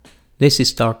This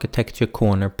is the Architecture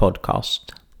Corner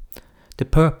podcast. The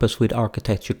purpose with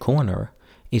Architecture Corner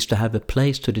is to have a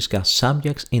place to discuss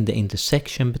subjects in the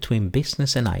intersection between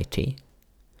business and IT.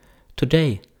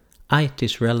 Today, IT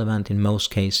is relevant in most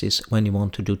cases when you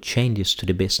want to do changes to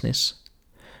the business.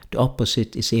 The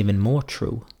opposite is even more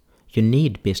true. You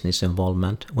need business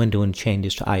involvement when doing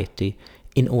changes to IT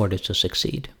in order to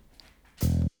succeed.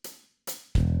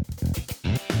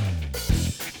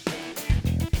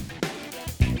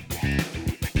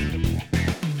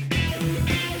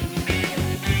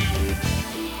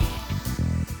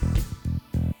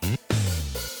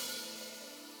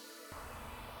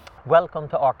 Welcome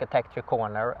to Architecture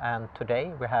Corner, and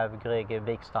today we have Greger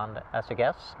Wikstrand as a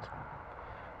guest.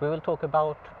 We will talk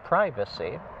about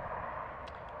privacy,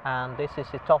 and this is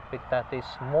a topic that is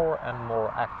more and more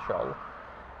actual.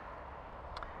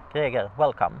 Greger,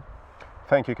 welcome.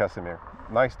 Thank you, Casimir.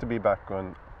 Nice to be back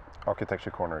on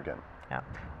Architecture Corner again. Yeah.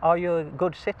 Are you a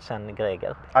good citizen,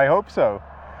 Greger? I hope so,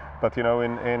 but you know,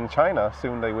 in China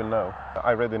soon they will know.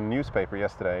 I read in the newspaper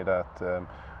yesterday that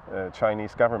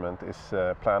Chinese government is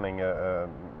planning a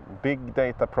big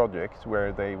data project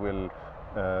where they will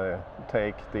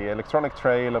take the electronic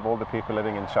trail of all the people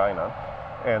living in China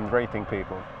and rating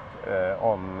people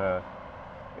on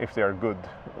if they are good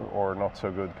or not so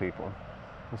good people.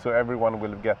 So everyone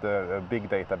will get a big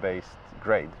data-based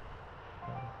grade.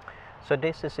 So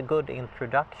this is a good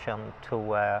introduction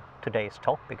to today's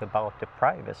topic about the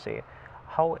privacy.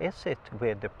 How is it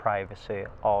with the privacy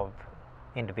of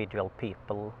individual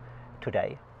people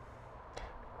today?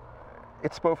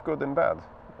 It's both good and bad.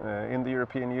 In the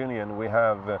European Union we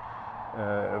have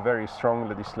a very strong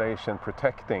legislation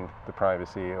protecting the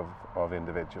privacy of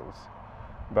individuals.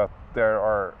 But there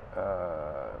are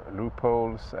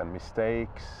loopholes and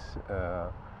mistakes.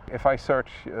 If I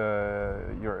search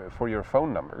for your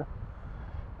phone number,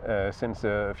 since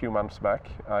a few months back,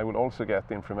 I will also get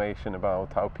information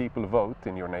about how people vote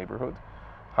in your neighborhood,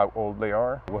 how old they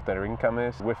are, what their income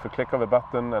is. With a click of a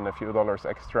button and a few dollars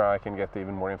extra, I can get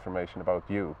even more information about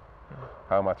you,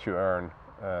 how much you earn,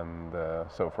 and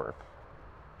so forth.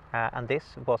 And this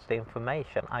was the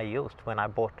information I used when I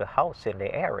bought a house in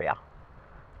the area.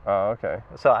 Okay.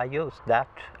 So I used that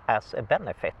as a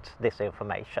benefit, this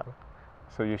information.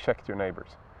 So you checked your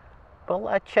neighbors? Well,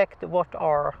 I checked what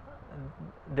are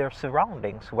their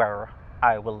surroundings where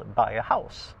I will buy a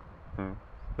house.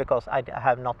 Because I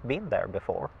have not been there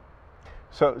before.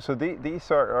 So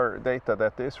these are data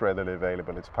that is readily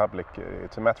available. It's public.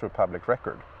 It's a matter of public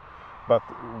record. But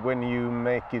when you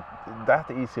make it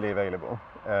that easily available,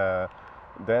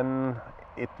 then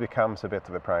it becomes a bit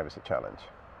of a privacy challenge.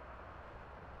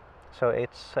 So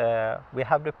it's we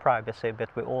have the privacy, but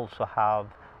we also have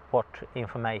what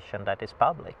information that is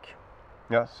public.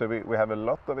 Yeah. So we have a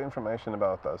lot of information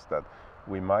about us that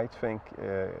we might think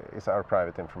is our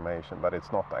private information, but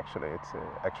it's not actually. It's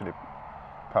actually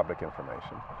public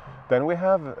information. Then we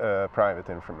have private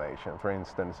information, for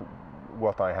instance,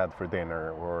 what I had for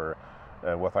dinner, or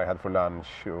what I had for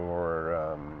lunch,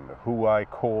 or who I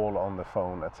call on the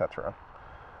phone, etc.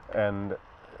 And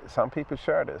some people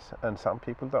share this and some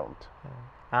people don't.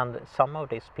 And some of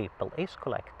these people is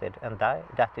collected, and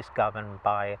that is governed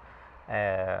by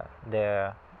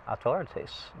the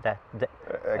authorities.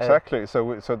 Exactly.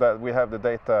 So that we have the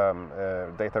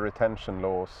data retention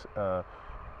laws.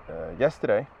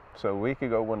 Yesterday, so a week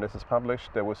ago when this is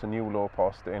published, there was a new law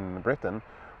passed in Britain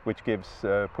which gives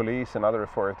police and other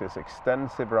authorities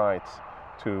extensive rights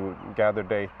to gather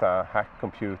data, hack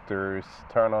computers,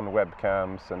 turn on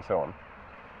webcams and so on.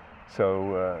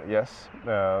 So yes,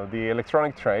 the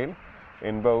electronic trail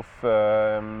in both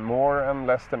more and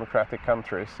less democratic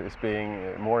countries is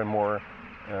being more and more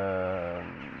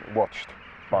watched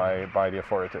by the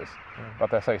authorities.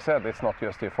 But as I said, it's not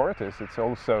just the authorities, it's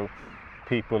also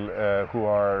people who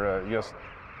are just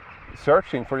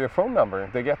searching for your phone number.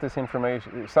 They get this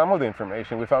information, some of the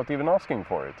information, without even asking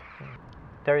for it.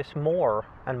 There is more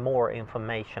and more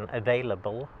information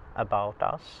available about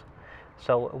us.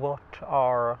 So what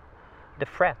are the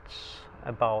threats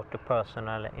about the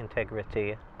personal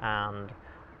integrity and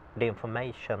the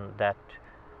information that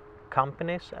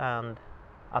companies and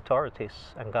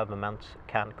authorities and governments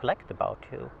can collect about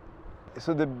you?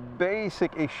 So the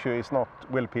basic issue is not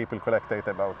will people collect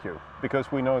data about you, because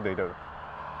we know they do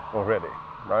already,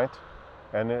 right?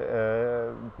 And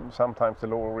sometimes the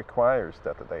law requires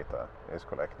that the data is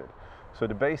collected. So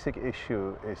the basic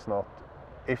issue is not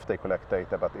if they collect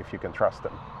data, but if you can trust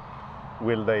them.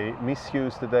 Will they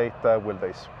misuse the data? Will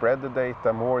they spread the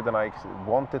data more than I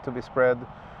want it to be spread?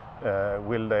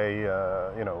 Will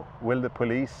the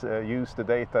police use the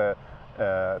data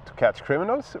to catch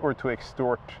criminals or to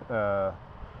extort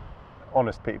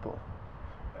honest people.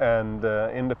 And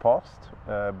in the past,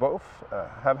 both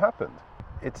have happened.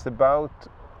 It's about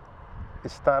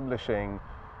establishing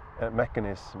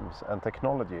mechanisms and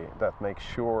technology that make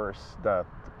sure that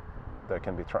there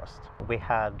can be trust. We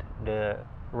had the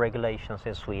regulations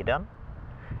in Sweden.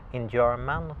 In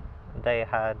Germany, they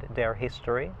had their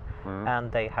history,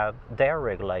 and they have their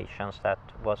regulations that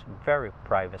was very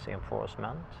privacy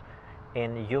enforcement.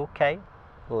 In UK,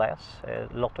 less, a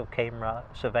lot of camera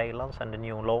surveillance and the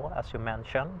new law, as you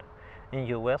mentioned. In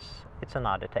US, it's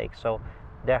another take. So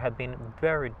there have been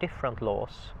very different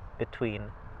laws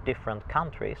between different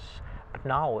countries, but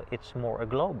now it's more a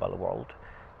global world.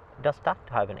 Does that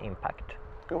have an impact?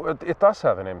 It does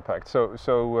have an impact.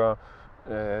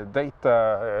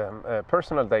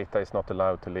 Personal data is not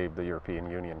allowed to leave the European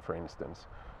Union, for instance.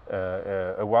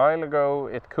 A while ago,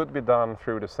 it could be done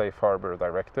through the Safe Harbor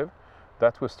Directive.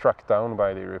 That was struck down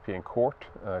by the European Court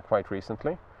quite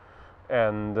recently.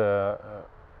 And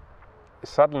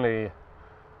suddenly,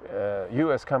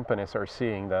 US companies are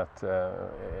seeing that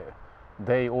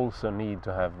they also need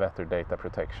to have better data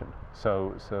protection.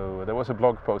 So there was a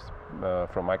blog post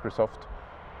from Microsoft,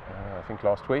 I think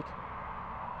last week,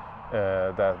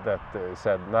 that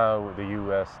said now the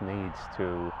US needs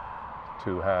to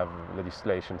have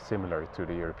legislation similar to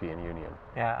the European Union.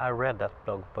 Yeah, I read that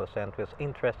blog post and it was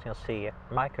interesting to see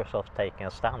Microsoft taking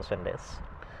a stance in this.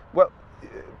 Well,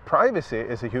 privacy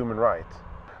is a human right.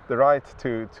 The right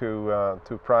to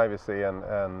privacy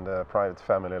and private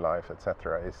family life,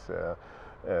 etc., is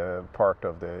part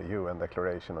of the UN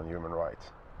Declaration on Human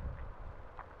Rights.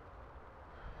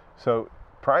 So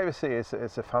privacy is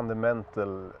a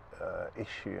fundamental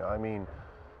issue. I mean,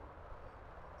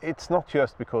 it's not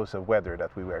just because of weather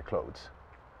that we wear clothes.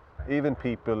 Even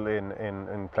people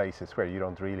in places where you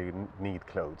don't really need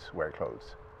clothes wear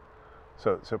clothes.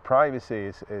 So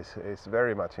privacy is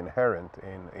very much inherent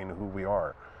in who we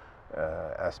are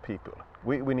as people.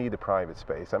 We need a private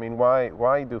space. I mean,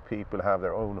 why do people have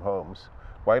their own homes?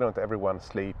 Why don't everyone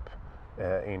sleep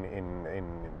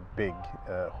in big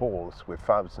halls with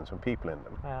thousands of people in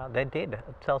them? They did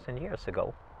 1,000 years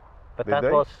ago. But Did that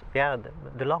they? was,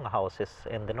 the long houses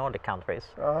in the Nordic countries.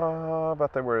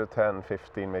 But there were 10,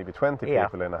 15, maybe 20 Yeah.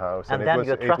 people in a house. And then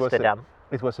you trusted them.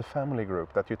 It was a family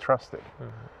group that you trusted.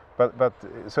 But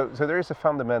so there is a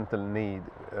fundamental need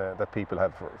that people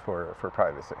have for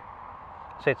privacy.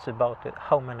 So it's about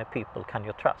how many people can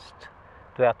you trust?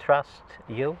 Do I trust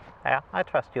you? Yeah, I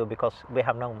trust you because we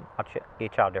have known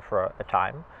each other for a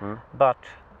time. But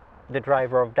the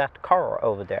driver of that car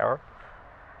over there,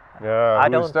 Yeah,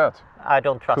 who's that? I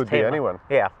don't trust him. Could be anyone.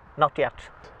 Yeah, not yet.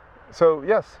 So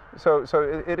yes, so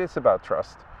it is about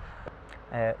trust.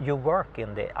 You work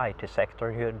in the IT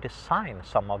sector, you design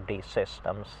some of these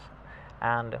systems,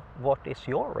 and what is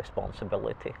your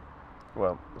responsibility?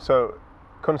 Well, so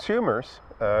consumers,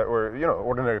 or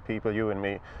ordinary people, you and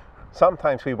me,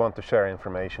 sometimes we want to share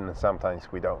information and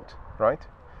sometimes we don't, right?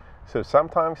 So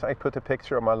sometimes I put a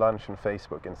picture of my lunch on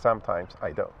Facebook and sometimes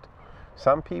I don't.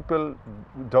 Some people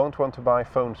don't want to buy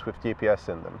phones with GPS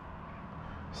in them.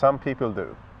 Some people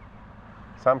do.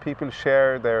 Some people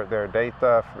share their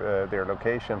data, their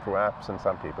location through apps, and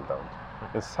some people don't.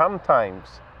 And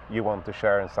sometimes you want to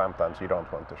share and sometimes you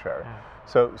don't want to share.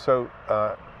 So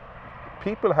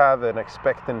people have an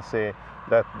expectancy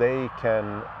that they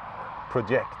can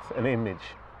project an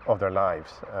image of their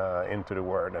lives into the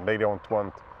world, and they don't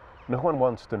want. No one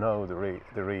wants to know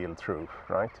the real truth,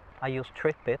 right? I use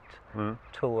Tripit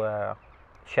to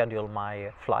schedule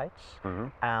my flights,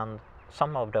 and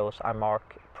some of those I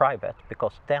mark private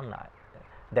because then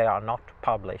they are not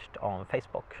published on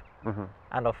Facebook.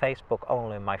 And on Facebook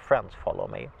only my friends follow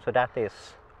me. So that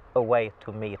is a way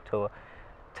to me to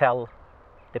tell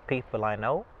the people I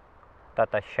know that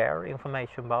I share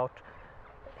information about,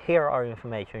 here are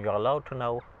information you're allowed to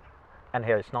know, and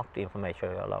here is not the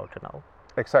information you're allowed to know.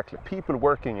 Exactly. People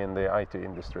working in the IT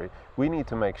industry, we need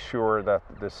to make sure that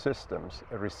the systems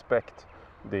respect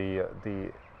the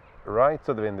rights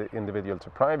of the individual to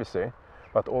privacy,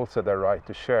 but also their right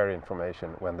to share information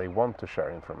when they want to share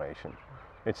information.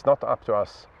 It's not up to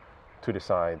us to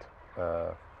decide.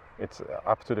 It's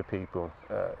up to the people.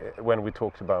 When we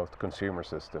talked about consumer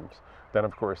systems, then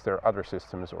of course there are other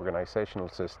systems, organizational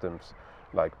systems,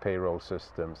 like payroll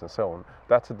systems and so on.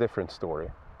 That's a different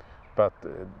story. But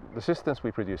the systems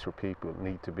we produce for people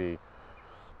need to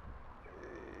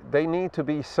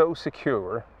be so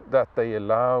secure that they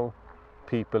allow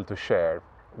people to share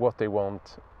what they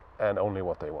want and only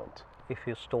what they want. If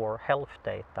you store health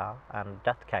data and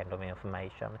that kind of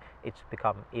information, it's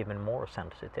become even more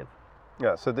sensitive.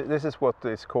 Yeah, so this is what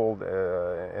is called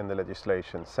in the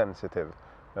legislation sensitive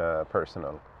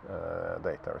personal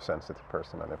data or sensitive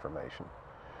personal information.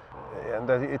 And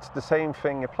that it's the same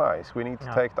thing applies. We need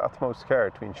to take the utmost care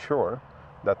to ensure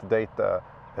that the data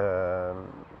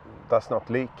does not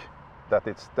leak, that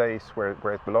it stays where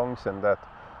it belongs, and that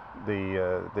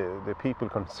the people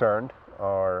concerned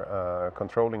are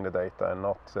controlling the data and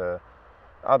not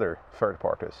other third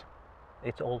parties.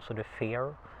 It's also the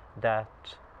fear that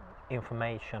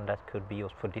information that could be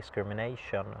used for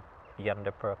discrimination,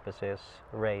 gender purposes,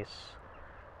 race,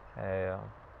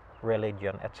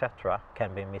 religion, etc.,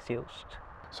 can be misused.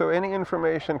 So any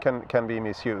information can be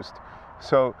misused.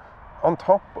 So on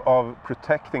top of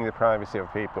protecting the privacy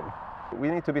of people, we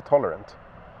need to be tolerant.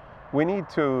 We need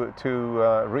to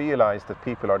realize that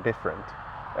people are different,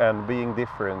 and being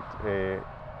different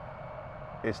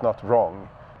is not wrong.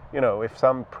 You know, if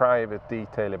some private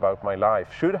detail about my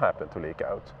life should happen to leak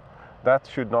out, that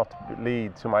should not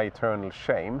lead to my eternal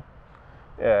shame.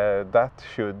 That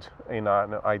should, in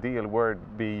an ideal world,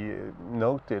 be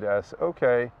noted as,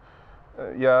 okay,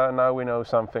 yeah, now we know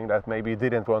something that maybe you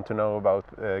didn't want to know about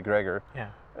Gregor.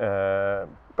 Yeah.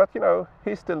 But, you know,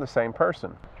 he's still the same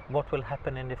person. What will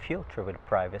happen in the future with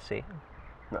privacy?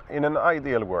 In an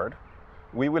ideal world,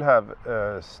 we will have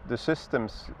the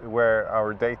systems where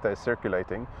our data is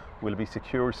circulating will be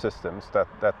secure systems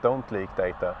that don't leak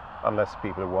data unless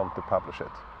people want to publish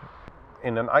it.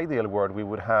 In an ideal world, we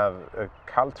would have a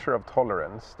culture of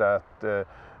tolerance that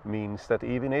means that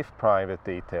even if private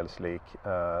details leak,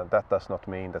 that does not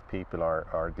mean that people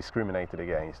are discriminated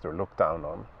against or looked down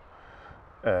on.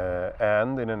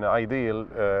 And in an ideal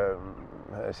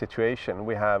situation,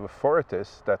 we have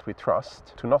authorities that we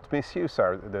trust to not misuse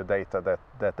the data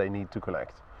that they need to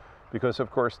collect. Because of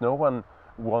course no one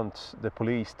wants the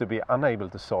police to be unable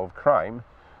to solve crime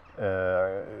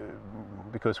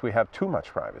because we have too much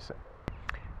privacy.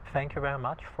 Thank you very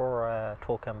much for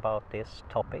talking about this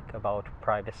topic about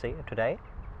privacy today.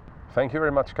 Thank you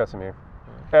very much, Casimir.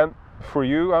 And for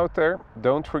you out there,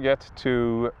 don't forget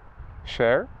to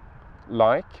share,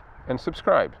 like and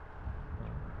subscribe.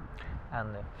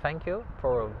 And thank you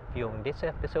for viewing this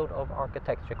episode of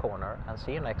Architecture Corner, and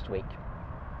see you next week.